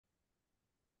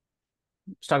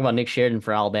Let's talk about Nick Sheridan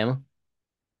for Alabama.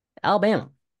 Alabama.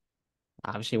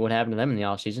 Obviously, what happened to them in the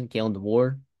offseason? Kalen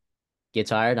DeBoer gets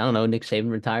hired. I don't know. Nick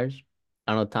Saban retires.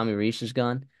 I don't know. Tommy Rees is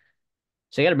gone.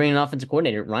 So you got to bring an offensive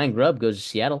coordinator. Ryan Grubb goes to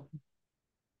Seattle,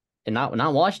 and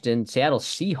not Washington. Seattle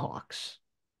Seahawks.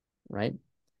 Right.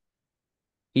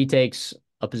 He takes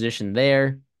a position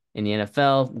there in the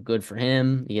NFL. Good for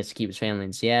him. He gets to keep his family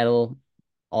in Seattle.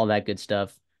 All that good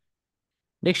stuff.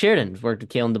 Nick Sheridan worked with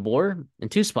Kalen DeBoer in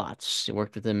two spots. He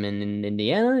worked with him in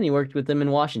Indiana, and he worked with him in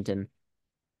Washington.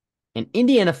 And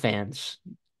Indiana fans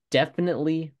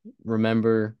definitely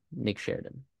remember Nick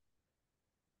Sheridan.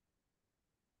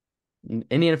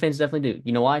 Indiana fans definitely do.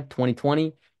 You know why?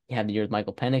 2020, you had the year with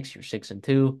Michael Penix. You're 6-2.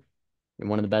 You're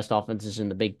one of the best offenses in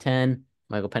the Big Ten.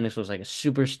 Michael Penix was like a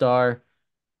superstar.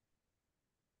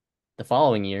 The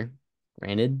following year,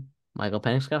 granted, Michael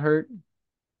Penix got hurt.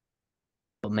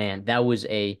 But man, that was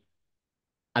a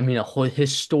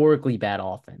historically bad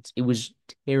offense. It was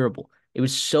terrible. It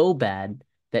was so bad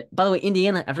that, by the way,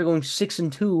 Indiana, after going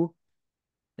 6-2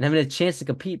 and having a chance to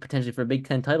compete potentially for a Big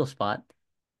Ten title spot,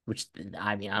 which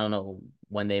I don't know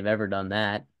when they've ever done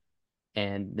that.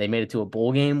 And they made it to a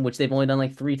bowl game, which they've only done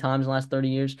like three times in the last 30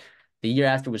 years. The year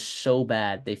after was so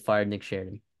bad, they fired Nick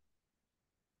Sheridan.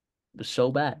 It was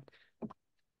so bad.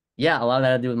 Yeah, a lot of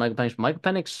that had to do with Michael Penix. Michael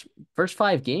Penix, first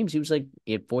five games, he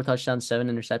had four touchdowns, seven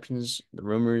interceptions. The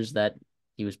rumors that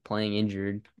he was playing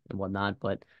injured and whatnot,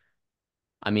 but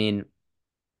I mean,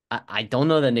 I don't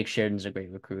know that Nick Sheridan's a great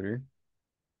recruiter.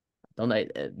 Don't know.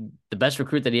 The best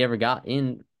recruit that he ever got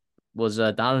in was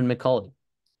Donovan McCulley,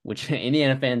 which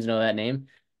Indiana fans know that name.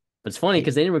 But it's funny Hey,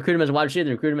 because they didn't recruit him as a wide receiver;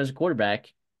 they recruited him as a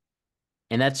quarterback.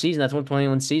 And that season, that's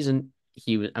 121 season,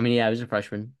 he was. I mean, yeah, he was a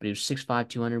freshman, but he was 6'5",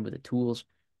 200 with the tools.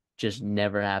 Just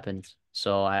never happened.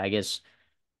 So I guess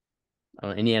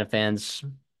Indiana fans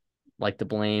like to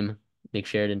blame Nick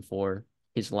Sheridan for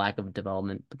his lack of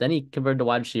development. But then he converted to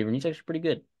wide receiver, and he's actually pretty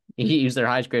good. He was their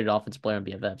highest graded offensive player on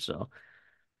BFF. So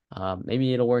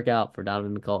maybe it'll work out for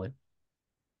Donovan McCulley.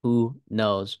 Who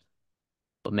knows?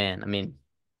 But man, I mean,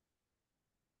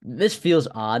 this feels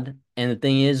odd. And the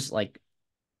thing is, like,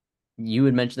 you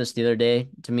had mentioned this the other day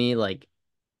to me, like,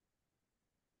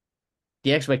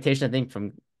 the expectation, I think,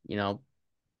 from, you know,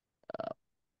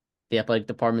 the athletic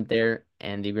department there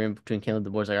and the agreement between Caleb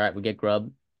DeBoer is like, all right, we get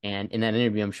Grubb. And in that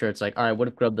interview, I'm sure it's like, all right, what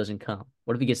if Grubb doesn't come?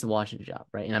 What if he gets the Washington job,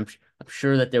 right? And I'm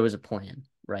sure that there was a plan,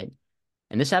 right?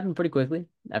 And this happened pretty quickly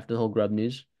after the whole Grubb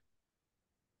news.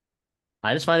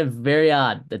 I just find it very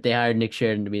odd that they hired Nick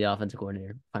Sheridan to be the offensive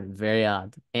coordinator. I find it very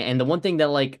odd. And the one thing that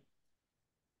like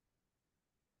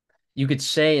you could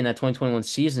say in that 2021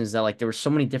 season is that like there were so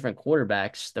many different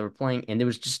quarterbacks that were playing, and there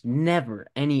was just never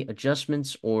any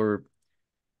adjustments or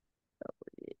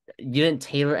you didn't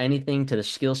tailor anything to the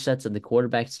skill sets of the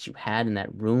quarterbacks that you had in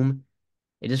that room.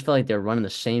 It just felt like they were running the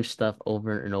same stuff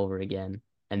over and over again.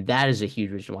 And that is a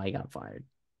huge reason why he got fired.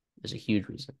 There's a huge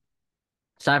reason.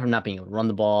 Aside from not being able to run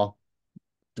the ball,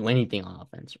 do anything on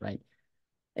offense, right?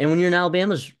 And when you're in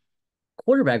Alabama's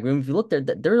quarterback room, if you look there,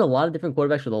 there's a lot of different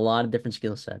quarterbacks with a lot of different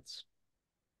skill sets.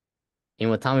 And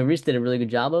what Tommy Rees did a really good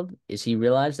job of is he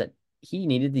realized that he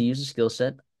needed to use the skill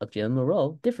set of Jalen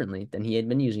Monroe differently than he had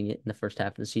been using it in the first half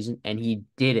of the season, and he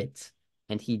did it.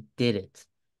 And he did it,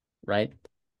 right?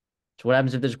 So what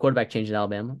happens if there's a quarterback change in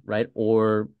Alabama, right?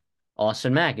 Or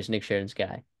Austin Mack is Nick Sheridan's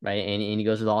guy, right? And he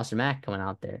goes with Austin Mack coming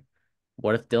out there.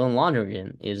 What if Dylan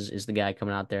Lonergan is the guy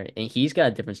coming out there and he's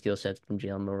got a different skill sets from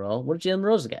Jalen Monroe? What if Jalen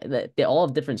Monroe's the guy? They all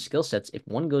have different skill sets. If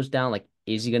one goes down, like,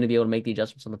 is he going to be able to make the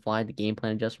adjustments on the fly, the game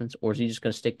plan adjustments, or is he just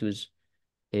going to stick to his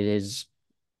his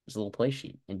little play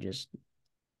sheet and just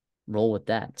roll with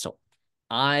that? So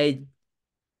I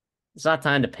it's not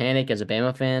time to panic as a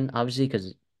Bama fan, obviously,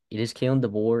 because it is Kalen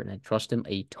DeBoer and I trust him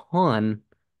a ton.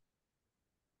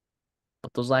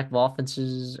 But those lack of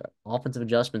offensive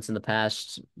adjustments in the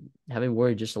past have me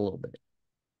worried just a little bit.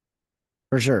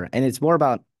 for sure. And it's more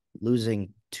about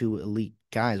losing two elite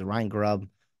guys. Ryan Grubb,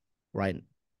 right?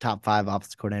 Top five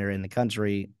offensive coordinator in the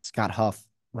country. Scott Huff,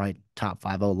 right? Top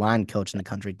five O line coach in the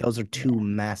country. Those are two Yeah.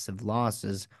 massive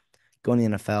losses going to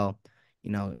the NFL,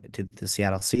 to the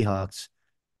Seattle Seahawks.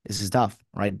 This is tough,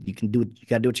 right? You got to do what you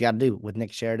got to do with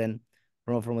Nick Sheridan,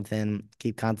 promote from within,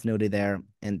 keep continuity there.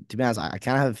 And to be honest, I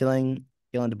kind of have a feeling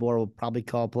Jalen DeBoer will probably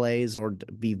call plays or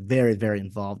be very, very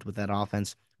involved with that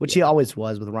offense, which he Yeah. always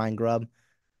was with Ryan Grubb.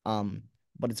 Um,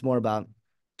 but it's more about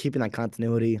keeping that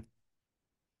continuity.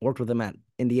 Worked with him at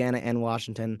Indiana and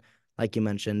Washington, like you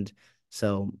mentioned.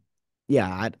 So,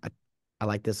 yeah, I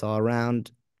like this all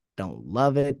around. Don't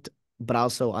love it, but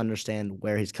also understand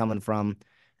where he's coming from.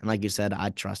 And like you said, I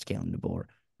trust Kalen DeBoer.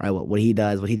 Right, what he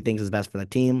does, what he thinks is best for the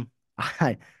team.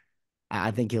 I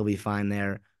I think he'll be fine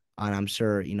there, and I'm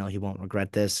sure he won't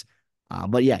regret this.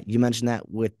 But yeah, you mentioned that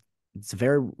with it's a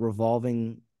very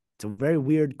revolving, it's a very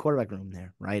weird quarterback room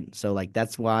there, right? So like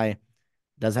that's why it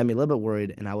does have me a little bit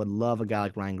worried, and I would love a guy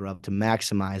like Ryan Grubb to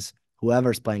maximize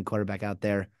whoever's playing quarterback out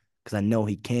there because I know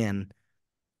he can.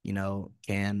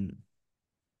 Can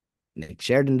Nick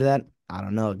Sheridan do that? I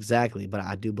don't know exactly, but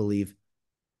I do believe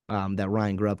that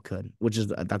Ryan Grubb could, which is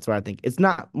that's where I think it's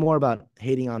not more about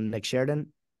hating on Nick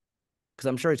Sheridan because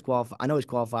I'm sure he's qualified. I know he's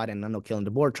qualified, and I know Kalen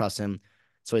DeBoer trusts him,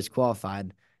 so he's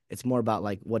qualified. It's more about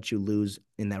like what you lose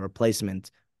in that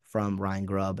replacement from Ryan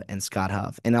Grubb and Scott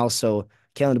Huff, and also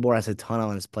Kalen DeBoer has a ton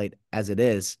on his plate as it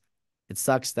is. It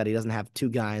sucks that he doesn't have two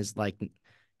guys like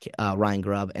Ryan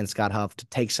Grubb and Scott Huff to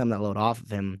take some of that load off of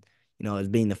him. As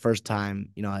being the first time,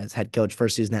 as head coach,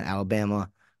 first season at Alabama,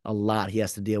 a lot he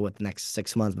has to deal with the next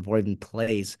 6 months before he even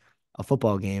plays a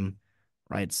football game,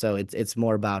 right? So it's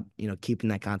more about keeping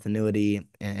that continuity,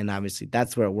 and obviously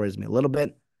that's where it worries me a little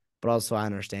bit, but also I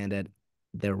understand it.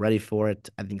 They're ready for it.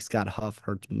 I think Scott Huff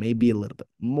hurts maybe a little bit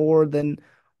more than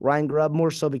Ryan Grubb,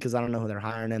 more so because I don't know who they're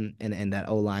hiring him, and that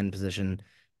O line position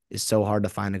is so hard to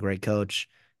find a great coach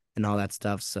and all that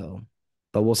stuff. So,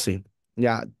 but we'll see.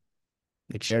 Yeah,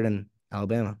 Nick Sheridan,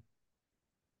 Alabama.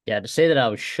 Yeah, to say that I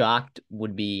was shocked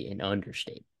would be an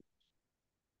understatement.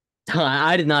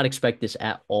 I did not expect this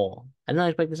at all. I did not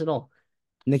expect this at all.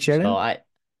 Nick So Sheridan.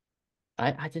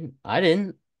 I didn't.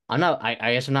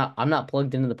 I guess I'm not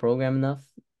plugged into the program enough.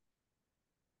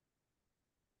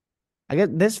 I guess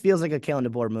this feels like a Kalen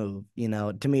DeBoer move,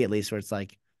 to me at least, where it's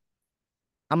like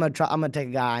I'm gonna try. I'm gonna take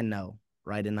a guy I know,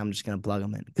 right, and I'm just gonna plug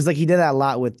him in because like he did that a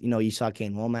lot with you saw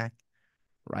Kane Womack,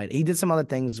 right? He did some other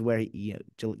things where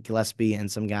Gillespie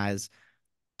and some guys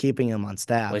keeping him on Well,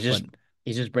 staff, but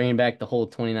he's just bringing back the whole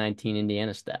 2019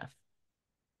 Indiana staff,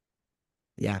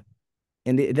 yeah,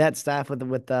 and that staff with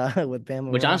with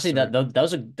Bama which honestly Ross or that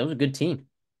was a good team.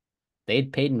 They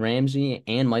had Peyton Ramsey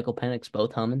and Michael Penix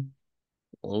both humming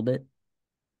a little bit.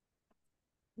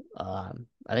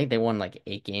 I think they won like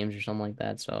 8 games or something like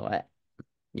that. So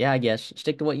yeah, I guess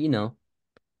stick to what you know.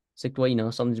 Stick to what you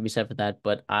know. Something to be said for that.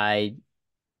 But I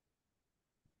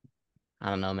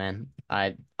don't know, man.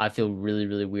 I feel really,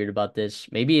 really weird about this.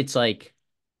 Maybe it's like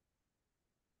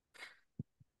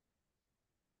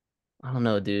I don't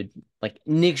know, dude. Like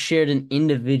Nick Sheridan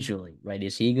individually, right?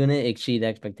 Is he gonna exceed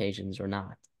expectations or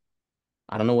not?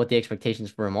 I don't know what the expectations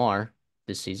for him are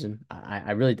this season.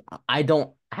 I really I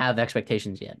don't have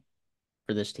expectations yet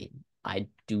for this team. I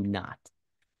do not.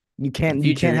 you For the can't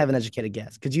future, have an educated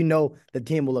guess because the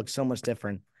team will look so much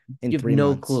different in you have three no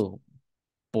months. clue.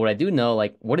 But what I do know,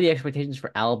 like, what are the expectations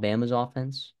for Alabama's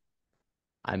offense?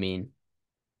 I mean,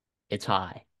 it's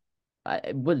high.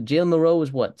 What Jalen Monroe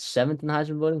was what seventh in the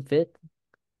Heisman voting, fifth?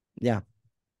 Yeah,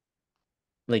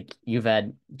 Like you've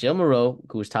had Jalen Monroe,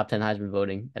 who was top 10 Heisman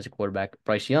voting as a quarterback,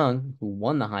 Bryce Young, who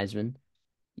won the Heisman.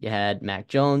 You had Mac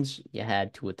Jones, you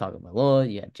had Tua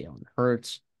Tagovailoa, you had Jalen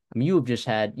Hurts. I mean, you've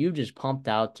just pumped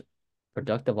out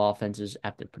productive offenses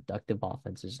after productive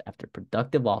offenses after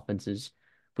productive offenses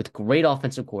with great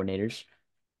offensive coordinators.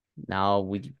 Now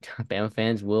we Bama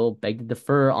fans will beg to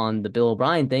defer on the Bill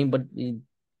O'Brien thing, but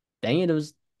dang it,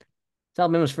 it's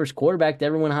Alabama's first quarterback to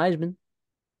ever win a Heisman.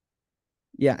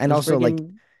 yeah, It and was also like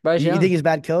freaking Bryce you think Young. he's a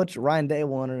bad coach? Ryan Day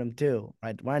wanted him too,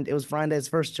 right? It was Ryan Day's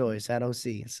first choice at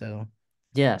OC, so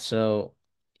Yeah, so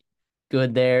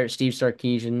good there. Steve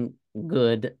Sarkisian,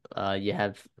 good. You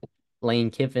have Lane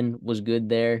Kiffin was good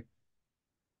there.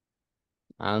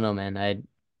 I don't know, man.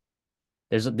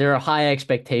 There are high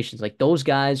expectations. Like those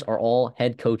guys are all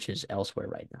head coaches elsewhere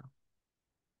right now.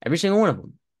 Every single one of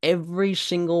them. Every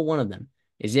single one of them.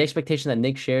 Is the expectation that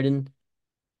Nick Sheridan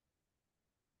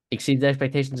exceeds the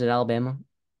expectations at Alabama?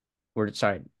 Or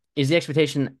sorry, is the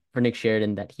expectation for Nick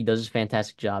Sheridan that he does his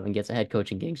fantastic job and gets a head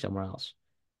coaching gig somewhere else?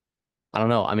 I don't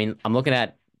know. I mean, I'm looking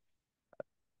at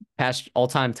past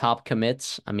all-time top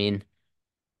commits. I mean,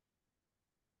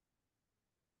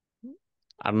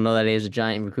 I don't know that he has a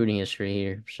giant recruiting history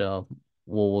here, so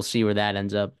we'll see where that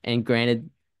ends up. And granted,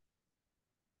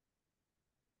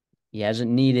 he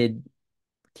hasn't needed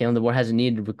Kalen DeBoer hasn't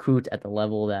needed to recruit at the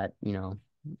level that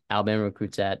Alabama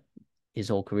recruits at his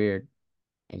whole career,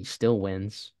 and he still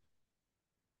wins.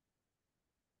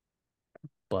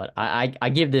 But I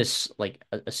give this like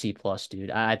a C plus,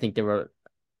 dude. I think there were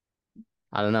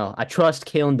I don't know. I trust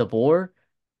Kalen DeBoer.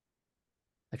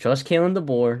 I trust Kalen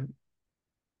DeBoer.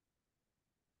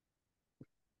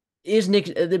 Is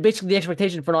Nick basically the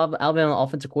expectation for an Alabama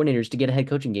offensive coordinator is to get a head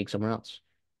coaching gig somewhere else?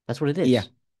 That's what it yeah. is.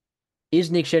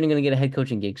 Is Nick Sheridan going to get a head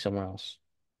coaching gig somewhere else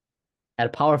at a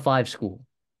Power Five school?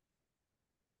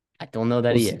 I don't know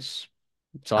that We'll he see. is.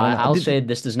 So I don't know. I'll say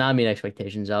this does not meet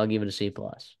expectations. I'll give it a C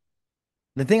plus.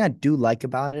 The thing I do like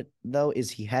about it though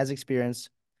is he has experience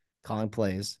calling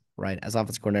plays, right, as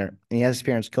offense coordinator, and he has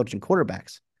experience coaching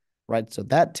quarterbacks, right. So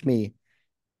that to me,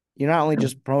 you're not only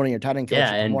just promoting your tight end coach,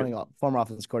 Yeah, you're and promoting a former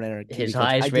offense coordinator, his QB coach. I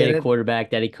highest get rated it.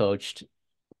 quarterback that he coached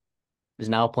is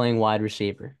now playing wide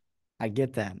receiver. I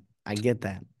get that. I get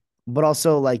that. But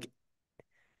also, like,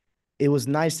 it was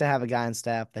nice to have a guy on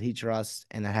staff that he trusts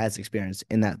and that has experience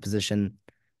in that position.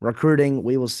 Recruiting,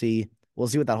 we will see. We'll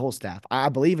see with that whole staff. I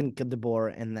believe in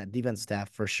DeBoer and that defense staff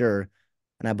for sure.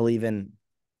 And I believe in,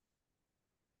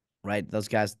 right, those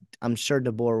guys. I'm sure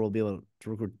DeBoer will be able to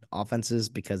recruit offenses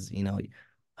because,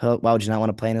 why would you not want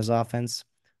to play in his offense?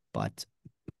 But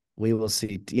we will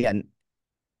see. Yeah.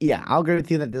 Yeah. I'll agree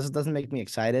with you that this doesn't make me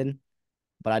excited,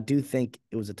 but I do think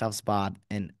it was a tough spot.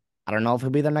 And I don't know if he'll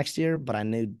be there next year, but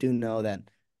do know that,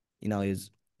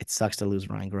 it sucks to lose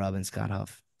Ryan Grubb and Scott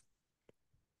Huff.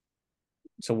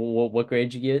 So what grade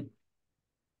did you get?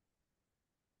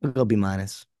 We'll go B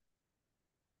minus.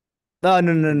 Oh,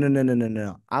 no, no, no, no, no, no,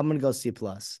 no. I'm gonna go C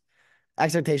plus.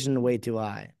 Expectation way too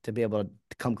high to be able to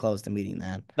come close to meeting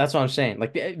that. That's what I'm saying.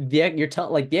 Like you're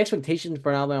telling like the expectation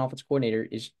for an Alabama offensive coordinator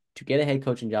is to get a head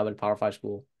coaching job at a Power Five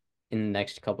school in the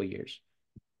next couple of years.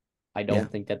 I Yeah.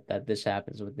 don't think that this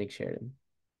happens with Nick Sheridan.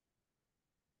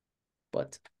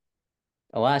 But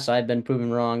alas, I've been proven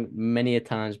wrong many a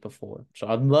times before. So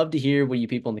I'd love to hear what you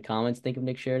people in the comments think of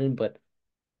Nick Sheridan, but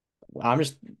I'm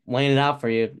just laying it out for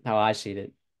you how I see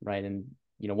it, right? And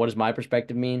what does my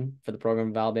perspective mean for the program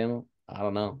of Alabama? I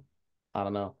don't know. I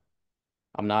don't know.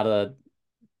 I'm not a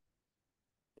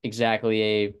exactly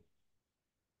a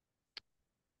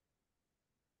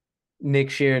Nick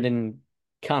Sheridan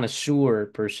connoisseur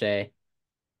per se,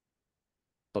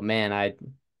 but man,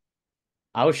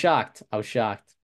 I was shocked. I was shocked.